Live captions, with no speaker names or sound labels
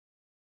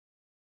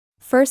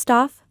First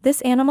off, this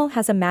animal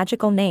has a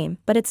magical name,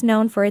 but it's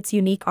known for its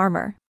unique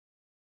armor.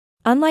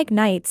 Unlike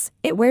knights,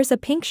 it wears a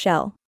pink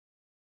shell.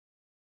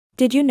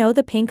 Did you know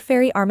the pink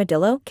fairy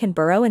armadillo can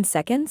burrow in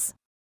seconds?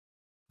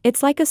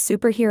 It's like a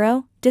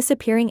superhero,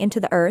 disappearing into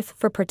the earth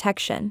for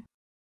protection.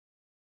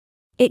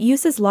 It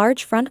uses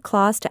large front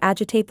claws to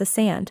agitate the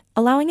sand,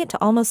 allowing it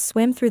to almost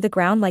swim through the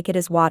ground like it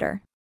is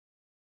water.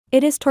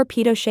 It is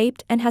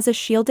torpedo-shaped and has a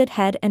shielded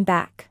head and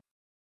back.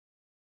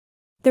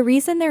 The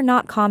reason they're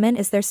not common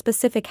is their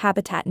specific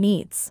habitat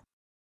needs.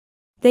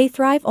 They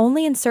thrive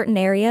only in certain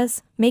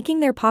areas,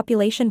 making their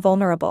population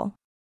vulnerable.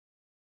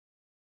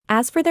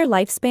 As for their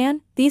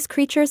lifespan, these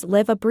creatures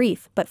live a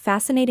brief but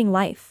fascinating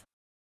life.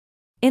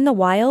 In the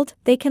wild,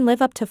 they can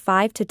live up to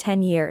 5 to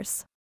 10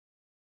 years.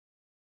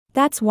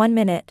 That's 1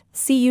 minute.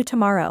 See you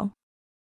tomorrow.